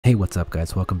Hey, what's up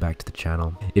guys, welcome back to the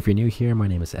channel. If you're new here, my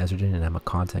name is Ezerden and I'm a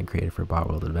content creator for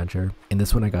Botworld Adventure. In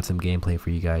this one I got some gameplay for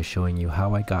you guys showing you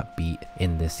how I got beat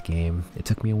in this game. It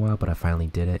took me a while, but I finally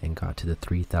did it and got to the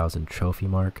 3,000 trophy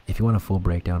mark. If you want a full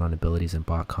breakdown on abilities and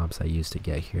bot comps I used to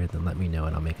get here, then let me know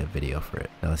and I'll make a video for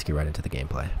it. Now let's get right into the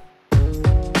gameplay.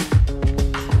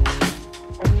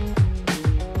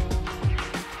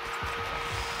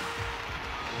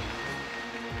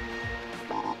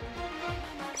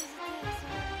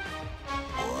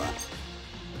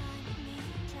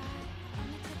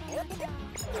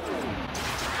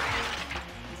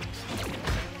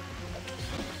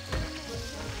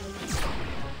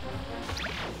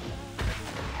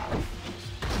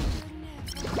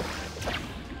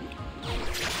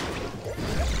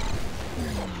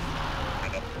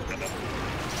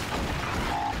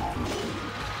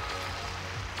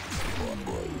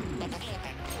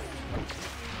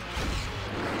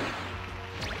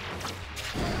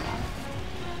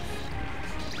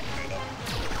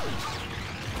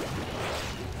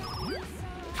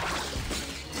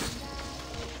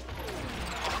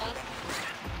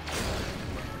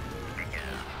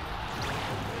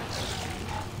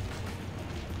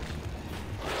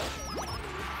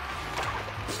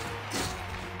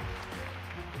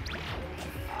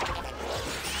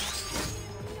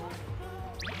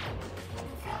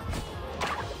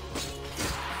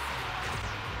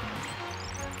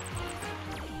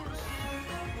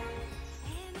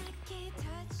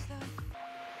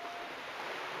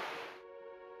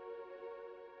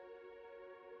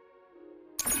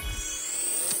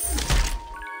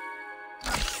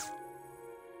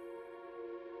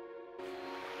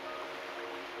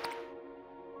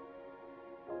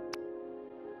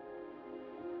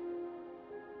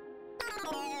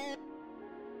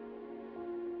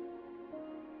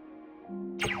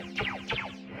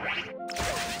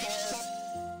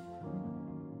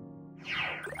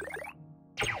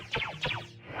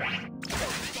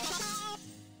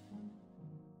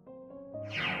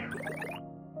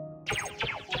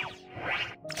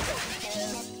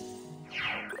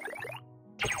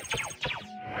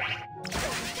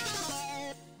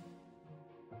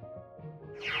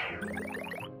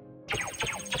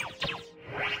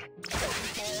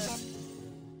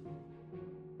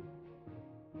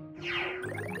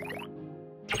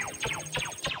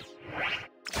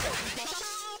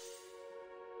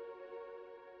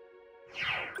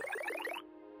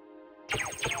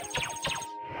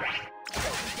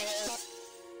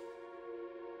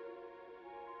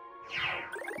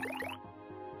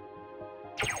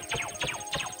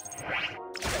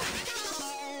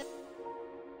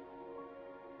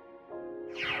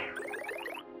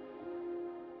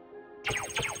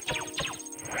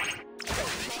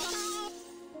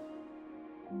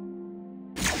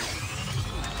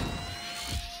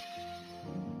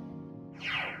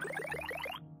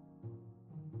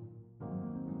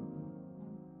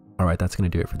 Alright, that's going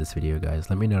to do it for this video guys.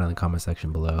 Let me know in the comment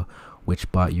section below which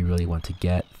bot you really want to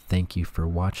get. Thank you for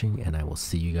watching and I will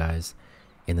see you guys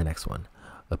in the next one.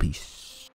 Peace.